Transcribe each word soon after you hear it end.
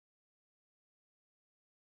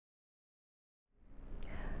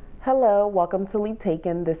Hello, welcome to Leap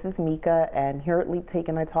Taken. This is Mika, and here at Leap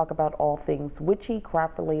Taken, I talk about all things witchy,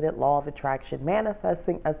 craft related, law of attraction,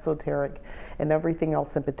 manifesting, esoteric, and everything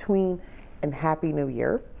else in between. And Happy New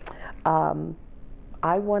Year. Um,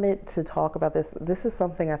 I wanted to talk about this. This is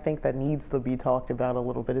something I think that needs to be talked about a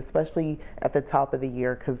little bit, especially at the top of the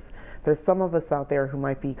year, because there's some of us out there who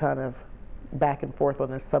might be kind of back and forth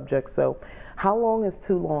on this subject. So, how long is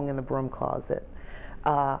too long in the broom closet?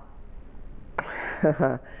 Uh,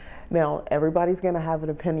 Now, everybody's going to have an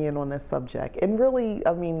opinion on this subject. And really,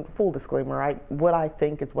 I mean, full disclaimer, what I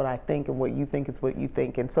think is what I think, and what you think is what you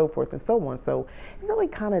think, and so forth and so on. So it really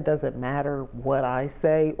kind of doesn't matter what I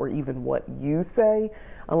say or even what you say,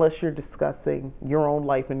 unless you're discussing your own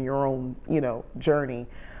life and your own, journey.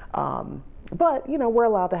 But, we're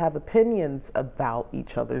allowed to have opinions about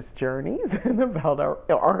each other's journeys and about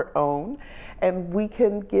our own. And we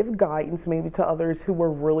can give guidance maybe to others who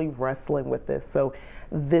are really wrestling with this. So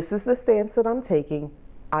this is the stance that I'm taking.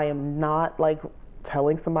 I am not like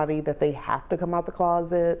telling somebody that they have to come out the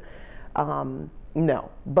closet.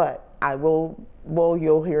 No, but I will, well,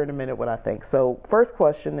 you'll hear in a minute what I think. So first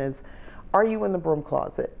question is, are you in the broom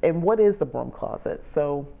closet? And what is the broom closet?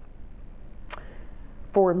 So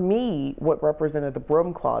for me, what represented the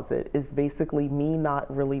broom closet is basically me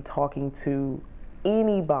not really talking to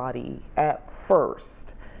anybody at first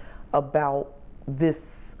about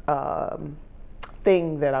this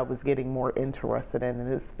thing that I was getting more interested in.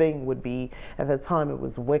 And this thing would be, at the time, it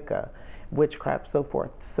was Wicca, witchcraft, so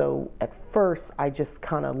forth. So at first, I just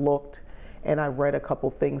kind of looked and I read a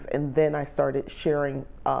couple things, and then I started sharing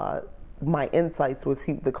my insights with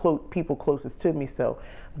people closest to me. So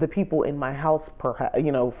the people in my house, perhaps,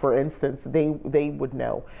 for instance, they would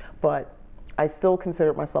know. But I still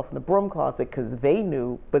considered myself in the broom closet because they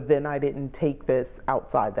knew, but then I didn't take this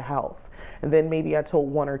outside the house. And then maybe I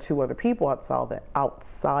told one or two other people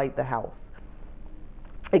outside the house.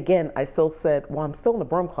 Again, I still said, well, I'm still in the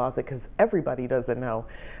broom closet because everybody doesn't know.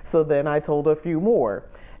 So then I told a few more.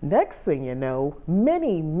 Next thing you know,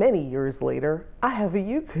 many, many years later, I have a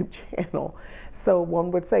YouTube channel. So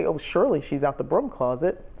one would say, oh, surely she's out the broom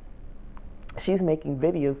closet. She's making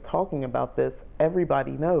videos talking about this.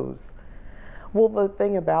 Everybody knows. Well, the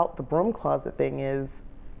thing about the broom closet thing is,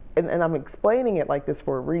 and I'm explaining it like this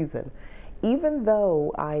for a reason, even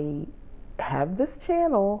though I have this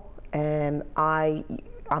channel and I'm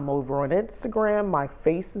over on Instagram, my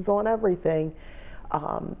face is on everything,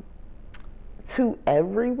 to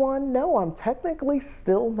everyone, no, I'm technically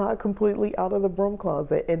still not completely out of the broom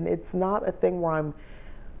closet. And it's not a thing where I'm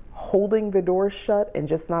holding the door shut and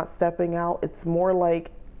just not stepping out. It's more like,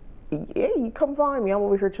 yeah, you come find me. I'm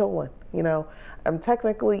over here chilling. I'm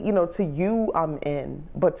technically, to you, I'm in,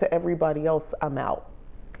 but to everybody else, I'm out.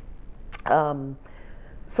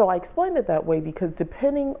 So I explained it that way because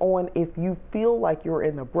depending on if you feel like you're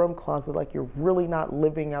in the broom closet, like you're really not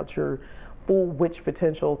living out your full witch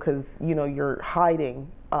potential because, you're hiding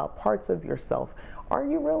parts of yourself, are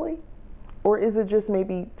you really? Or is it just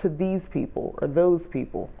maybe to these people or those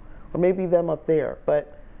people or maybe them up there?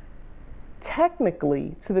 But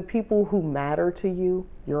technically, to the people who matter to you,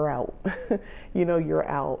 you're out. You're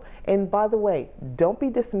out. And by the way, don't be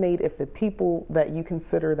dismayed if the people that you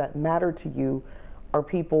consider that matter to you are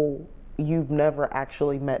people you've never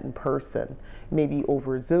actually met in person, maybe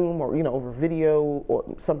over Zoom or, over video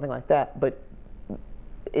or something like that. But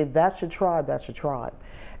if that's your tribe, that's your tribe.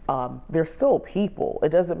 They're still people. It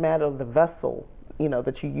doesn't matter the vessel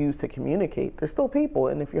that you use to communicate. They're still people,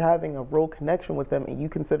 and if you're having a real connection with them and you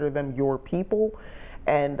consider them your people,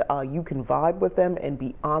 and you can vibe with them and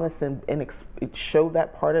be honest and show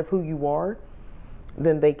that part of who you are,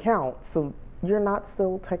 then they count. So you're not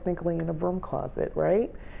still technically in a broom closet,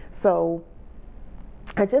 right? So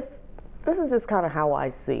this is just kind of how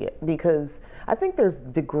I see it, because I think there's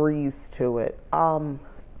degrees to it.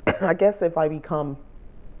 I guess if I become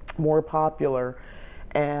more popular,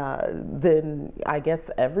 then I guess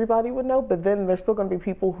everybody would know. But then there's still going to be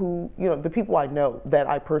people who, the people I know, that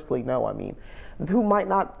I personally know, who might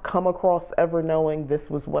not come across ever knowing this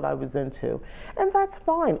was what I was into. And that's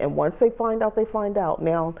fine. And once they find out, they find out.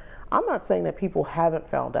 Now, I'm not saying that people haven't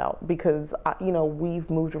found out, because, we've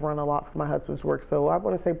moved around a lot for my husband's work. So I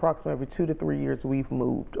want to say approximately every 2 to 3 years we've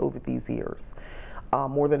moved over these years,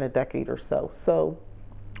 more than a decade or so. So,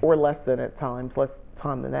 or less than at times, less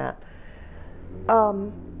time than that.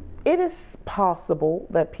 It is possible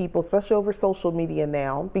that people, especially over social media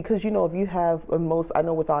now, because if you have I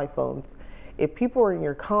know with iPhones, if people are in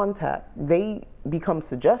your contact, they become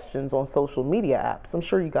suggestions on social media apps. I'm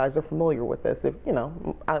sure you guys are familiar with this. If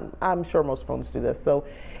I'm sure most phones do this. So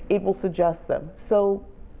it will suggest them. So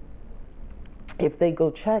If they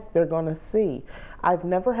go check, they're going to see. I've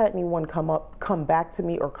never had anyone come back to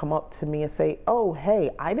me or come up to me and say, "Oh,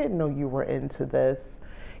 hey, I didn't know you were into this,"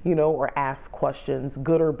 or ask questions,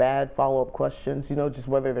 good or bad follow-up questions, just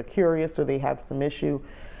whether they're curious or they have some issue.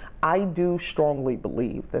 I do strongly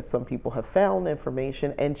believe that some people have found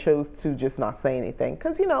information and chose to just not say anything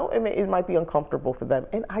because, it might be uncomfortable for them.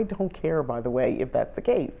 And I don't care, by the way, if that's the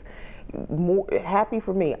case. More happy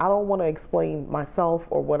for me. I don't want to explain myself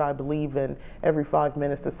or what I believe in every 5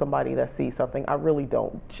 minutes to somebody that sees something. I really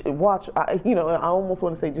don't. Watch, I almost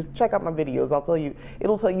want to say just check out my videos.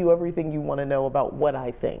 It'll tell you everything you want to know about what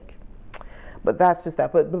I think. But that's just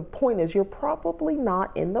that. But the point is, you're probably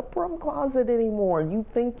not in the broom closet anymore. You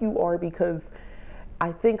think you are because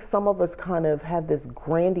I think some of us kind of have this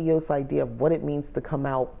grandiose idea of what it means to come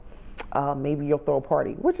out. Maybe you'll throw a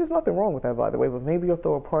party, which is nothing wrong with that, by the way, but maybe you'll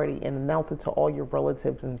throw a party and announce it to all your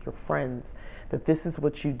relatives and your friends that this is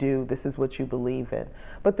what you do, this is what you believe in.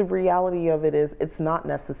 But the reality of it is it's not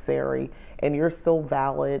necessary, and you're still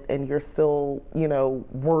valid, and you're still,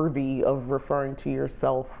 worthy of referring to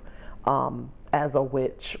yourself as a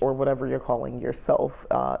witch or whatever you're calling yourself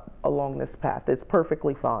along this path. It's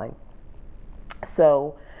perfectly fine.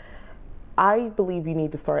 So I believe you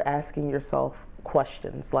need to start asking yourself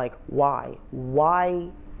questions like why? Why,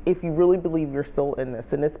 if you really believe you're still in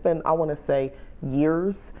this, and it's been, I want to say,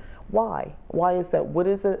 years, why? Why is that? What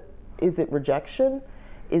is it? Is it rejection?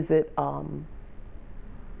 Is it a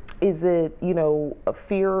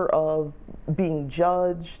fear of being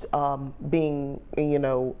judged, being,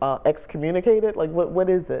 excommunicated? Like, what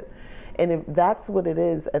is it? And if that's what it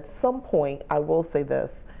is, at some point, I will say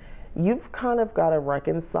this, you've kind of got to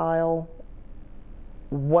reconcile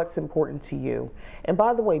what's important to you. And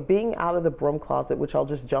by the way, being out of the broom closet, which I'll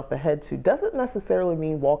just jump ahead to, doesn't necessarily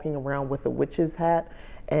mean walking around with a witch's hat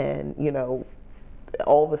and,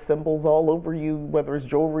 all the symbols all over you, whether it's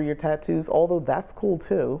jewelry or tattoos, although that's cool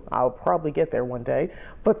too. I'll probably get there one day.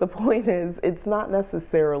 But the point is, it's not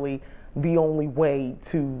necessarily the only way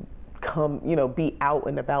to come, be out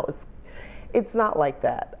and about. It's not like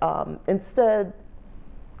that. Instead,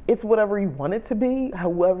 it's whatever you want it to be,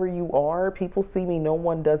 however you are. People see me, no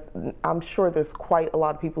one does. I'm sure there's quite a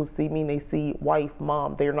lot of people who see me and they see wife,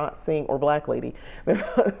 mom. They're not seeing, or black lady, they're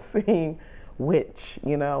not seeing witch,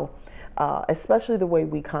 especially the way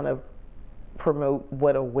we kind of promote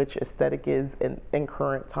what a witch aesthetic is in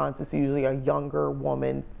current times. It's usually a younger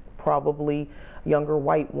woman, probably younger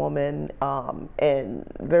white woman,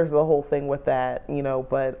 and there's the whole thing with that,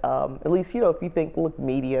 but at least, if you look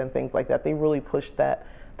media and things like that, they really push that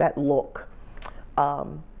look.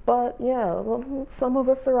 But yeah, some of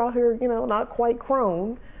us are out here, not quite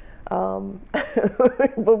crone, but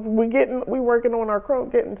we working on our crone,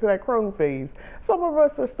 getting to that crone phase. Some of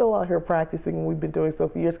us are still out here practicing, and we've been doing so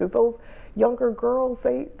for years, because those younger girls,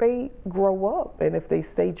 they grow up, and if they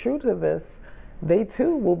stay true to this, they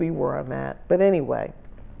too will be where I'm at. But anyway,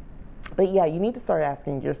 but yeah, you need to start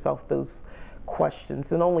asking yourself those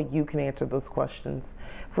questions, and only you can answer those questions.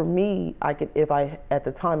 For me, if I at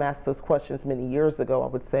the time asked those questions many years ago, I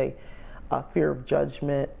would say fear of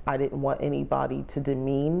judgment. I didn't want anybody to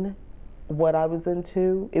demean what I was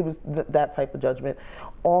into. It was that type of judgment.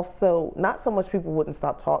 Also, not so much people would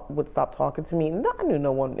stop talking to me. No, I knew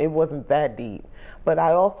no one. It wasn't that deep, but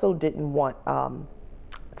I also didn't want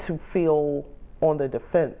to feel on the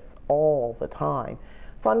defense all the time.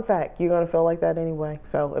 Fun fact, you're gonna feel like that anyway.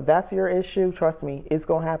 So if that's your issue, trust me, it's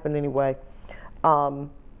gonna happen anyway.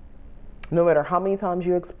 No matter how many times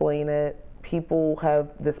you explain it, people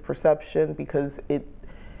have this perception because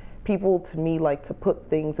people to me like to put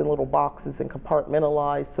things in little boxes and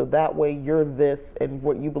compartmentalize, so that way you're this and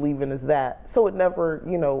what you believe in is that. So it never,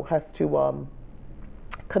 has to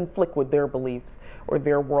conflict with their beliefs or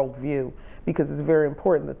their worldview, because it's very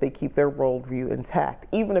important that they keep their worldview intact,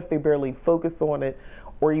 even if they barely focus on it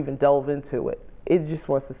or even delve into it. It just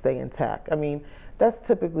wants to stay intact. I mean, that's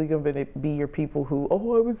typically going to be your people who, I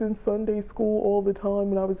was in Sunday school all the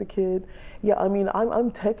time when I was a kid. Yeah, I mean,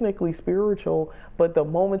 I'm technically spiritual, but the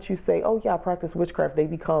moment you say, I practice witchcraft, they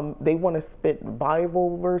want to spit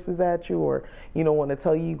Bible verses at you, or, want to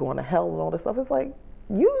tell you you're going to hell and all this stuff. It's like,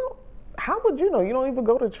 how would you know? You don't even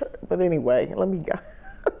go to church. But anyway, let me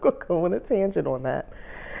go on a tangent on that.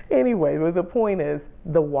 Anyway, but the point is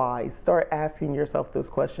the why. Start asking yourself those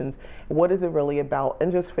questions. What is it really about?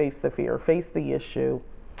 And just face the fear, face the issue.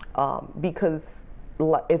 Because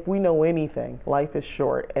if we know anything, life is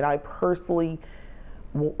short. And I personally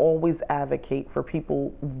will always advocate for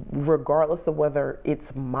people, regardless of whether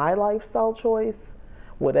it's my lifestyle choice,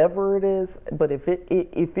 whatever it is. But if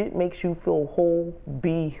it makes you feel whole,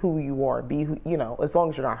 be who you are. Be who, as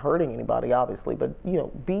long as you're not hurting anybody, obviously. But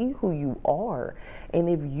be who you are. And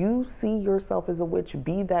if you see yourself as a witch,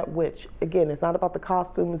 be that witch. Again, it's not about the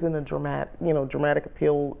costumes and the dramatic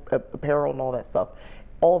appeal, apparel, and all that stuff.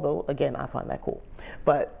 Although, again, I find that cool.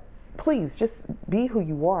 But please just be who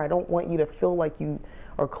you are. I don't want you to feel like you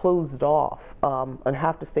are closed off and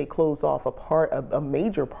have to stay closed off a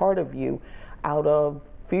major part of you out of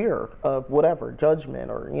fear of whatever, judgment,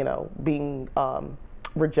 or being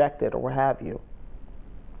rejected or what have you.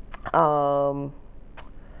 um,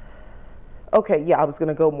 okay, yeah, I was going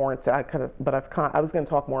to go more into I was going to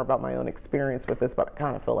talk more about my own experience with this, but I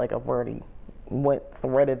kind of feel like I've already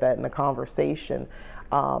threaded that in the conversation,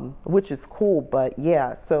 which is cool. But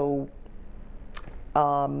yeah, so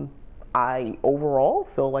um, I overall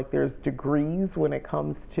feel like there's degrees when it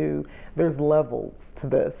comes to, there's levels to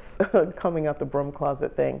this coming out the broom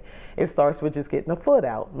closet thing. It starts with just getting a foot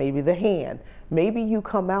out, maybe the hand. Maybe you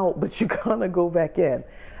come out, but you kind of go back in.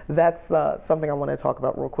 That's something I want to talk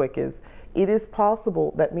about real quick is it is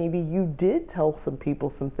possible that maybe you did tell some people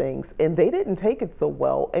some things and they didn't take it so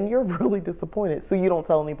well and you're really disappointed, so you don't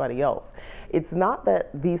tell anybody else. It's not that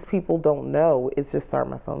these people don't know, it's just, sorry,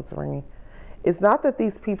 my phone's ringing. It's not that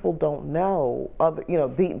these people don't know,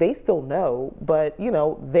 they still know, but they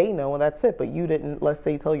know and that's it. But you didn't, let's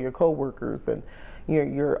say, tell your coworkers and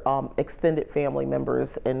your extended family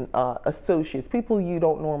members and associates, people you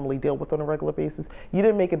don't normally deal with on a regular basis. You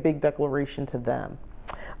didn't make a big declaration to them.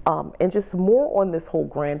 And just more on this whole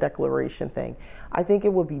grand declaration thing. I think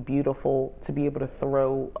it would be beautiful to be able to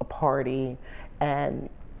throw a party and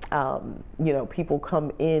people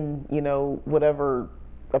come in, whatever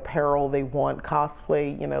apparel they want,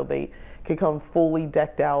 cosplay, they could come fully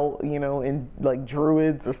decked out, in like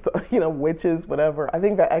druids or stuff, witches, whatever. I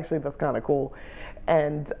think that's kind of cool.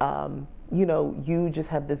 And you just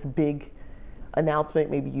have this big announcement.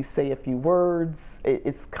 Maybe you say a few words.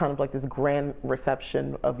 It's kind of like this grand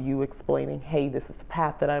reception of you explaining, hey, this is the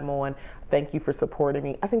path that I'm on. Thank you for supporting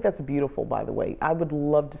me. I think that's beautiful, by the way. I would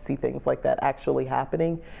love to see things like that actually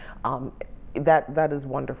happening. That is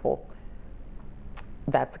wonderful.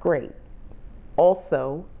 That's great.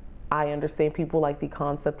 Also, I understand people like the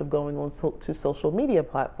concept of going on to social media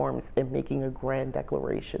platforms and making a grand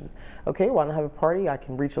declaration. Okay, well, I have a party. I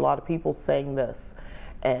can reach a lot of people saying this.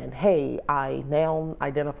 And hey, I now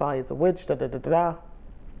identify as a witch, da da da da.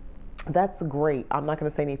 That's great. I'm not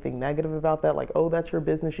going to say anything negative about that, like, oh, that's your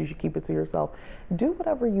business, you should keep it to yourself. Do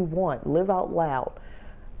whatever you want. Live out loud.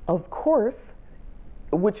 Of course,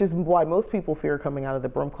 which is why most people fear coming out of the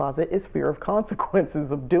broom closet, is fear of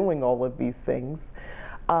consequences of doing all of these things.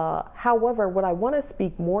 However, what I want to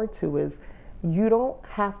speak more to is you don't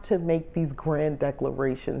have to make these grand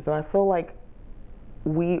declarations. And I feel like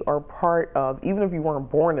we are part of, even if you weren't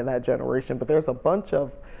born in that generation, but there's a bunch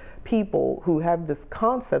of people who have this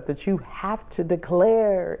concept that you have to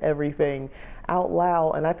declare everything out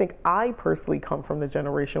loud. And I think I personally come from the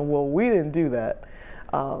generation, well, we didn't do that.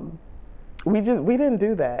 We didn't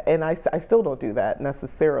do that, and I still don't do that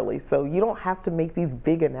necessarily. So you don't have to make these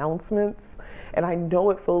big announcements. And I know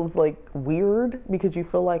it feels like weird because you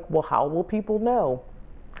feel like, well, how will people know?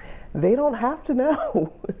 They don't have to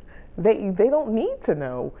know. They don't need to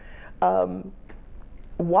know.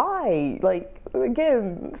 Why? Like,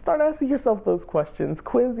 again, start asking yourself those questions.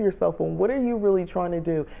 Quiz yourself on what are you really trying to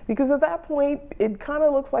do? Because at that point, it kind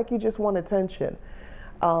of looks like you just want attention.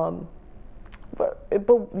 But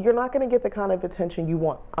you're not going to get the kind of attention you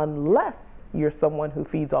want unless you're someone who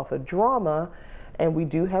feeds off of drama. And we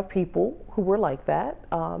do have people who are like that.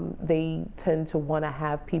 They tend to want to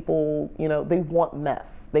have people, they want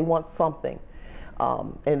mess. They want something.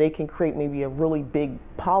 And they can create maybe a really big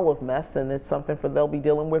pile of mess, and it's something they'll be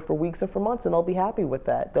dealing with for weeks and for months, and they'll be happy with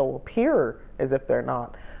that. They'll appear as if they're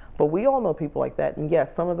not. But we all know people like that. And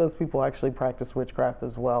yes, some of those people actually practice witchcraft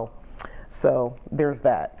as well. So there's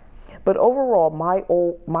that. But overall,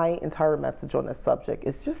 my entire message on this subject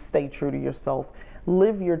is just stay true to yourself.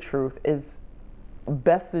 Live your truth as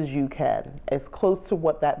best as you can, as close to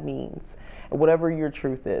what that means, whatever your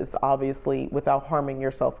truth is, obviously without harming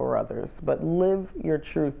yourself or others. But live your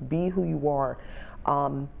truth. Be who you are.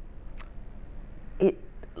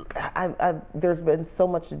 There's been so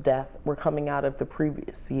much death. We're coming out of the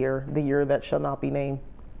previous year, the year that shall not be named,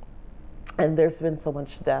 and there's been so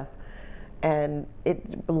much death. And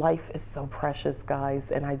life is so precious, guys.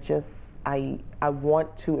 And I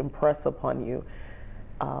want to impress upon you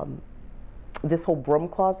this whole broom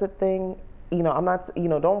closet thing. I'm not,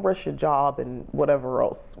 don't rush your job and whatever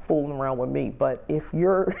else fooling around with me. But if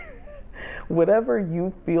you're Whatever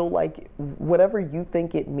you feel like, whatever you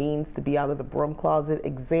think it means to be out of the broom closet,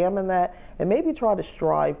 examine that and maybe try to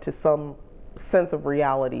strive to some sense of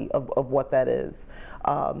reality of what that is.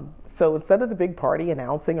 So instead of the big party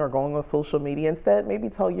announcing or going on social media, instead, maybe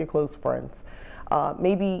tell your close friends.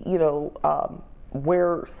 Maybe,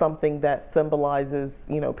 wear something that symbolizes,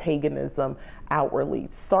 paganism outwardly.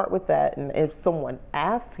 Start with that. And if someone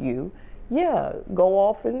asks you, yeah, go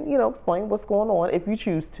off and, explain what's going on if you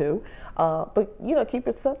choose to. But, keep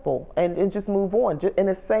it simple and just move on. Just in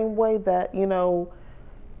the same way that,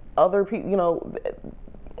 other people,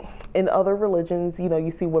 in other religions,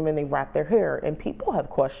 you see women, they wrap their hair, and people have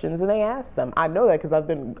questions and they ask them. I know that because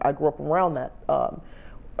I grew up around that.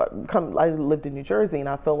 I lived in New Jersey, and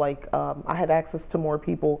I feel like I had access to more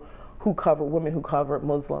people women who covered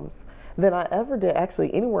Muslims than I ever did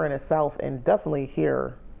actually anywhere in the South, and definitely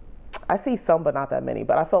here. I see some, but not that many.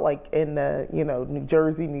 But I felt like in the, New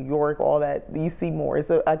Jersey, New York, all that, you see more.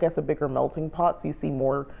 I guess, a bigger melting pot, so you see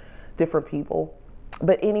more different people.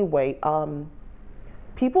 But anyway,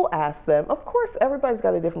 people ask them. Of course, everybody's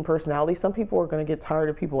got a different personality. Some people are going to get tired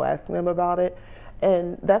of people asking them about it,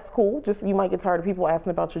 and that's cool. Just you might get tired of people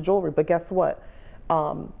asking about your jewelry, but guess what?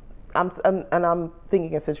 I'm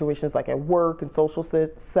thinking in situations like at work and social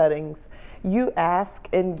settings. You ask,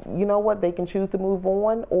 and you know what? They can choose to move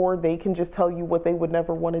on, or they can just tell you what they would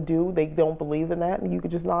never want to do. They don't believe in that, and you could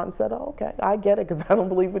just nod and say, "Oh, okay, I get it," because I don't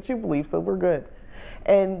believe what you believe, so we're good.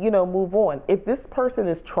 And move on. If this person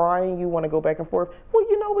is trying, you want to go back and forth, well,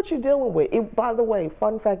 you know what you're dealing with. By the way,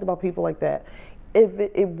 fun fact about people like that, if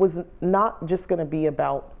it was not just going to be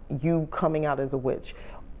about you coming out as a witch,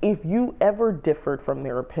 if you ever differed from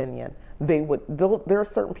their opinion, there are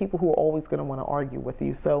certain people who are always going to want to argue with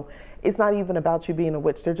you. So it's not even about you being a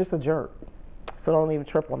witch. They're just a jerk. So don't even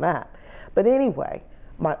trip on that. But anyway,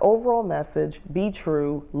 my overall message: be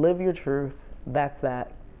true, live your truth. That's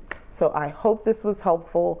that. So I hope this was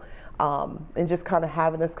helpful, in just kind of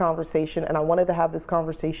having this conversation. And I wanted to have this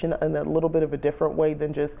conversation in a little bit of a different way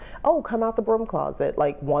than just, oh, come out the broom closet.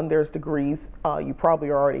 Like, one, there's degrees. You probably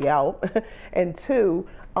are already out. And two,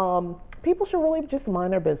 people should really just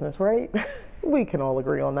mind their business, right? We can all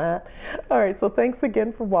agree on that. All right, so thanks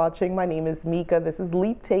again for watching. My name is Mika. This is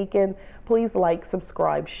Leap Taken. Please like,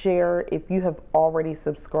 subscribe, share. If you have already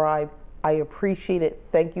subscribed, I appreciate it.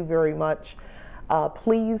 Thank you very much.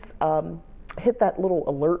 Please hit that little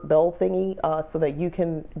alert bell thingy so that you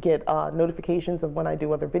can get notifications of when I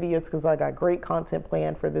do other videos, because I got great content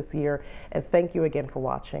planned for this year. And thank you again for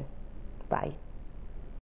watching. Bye.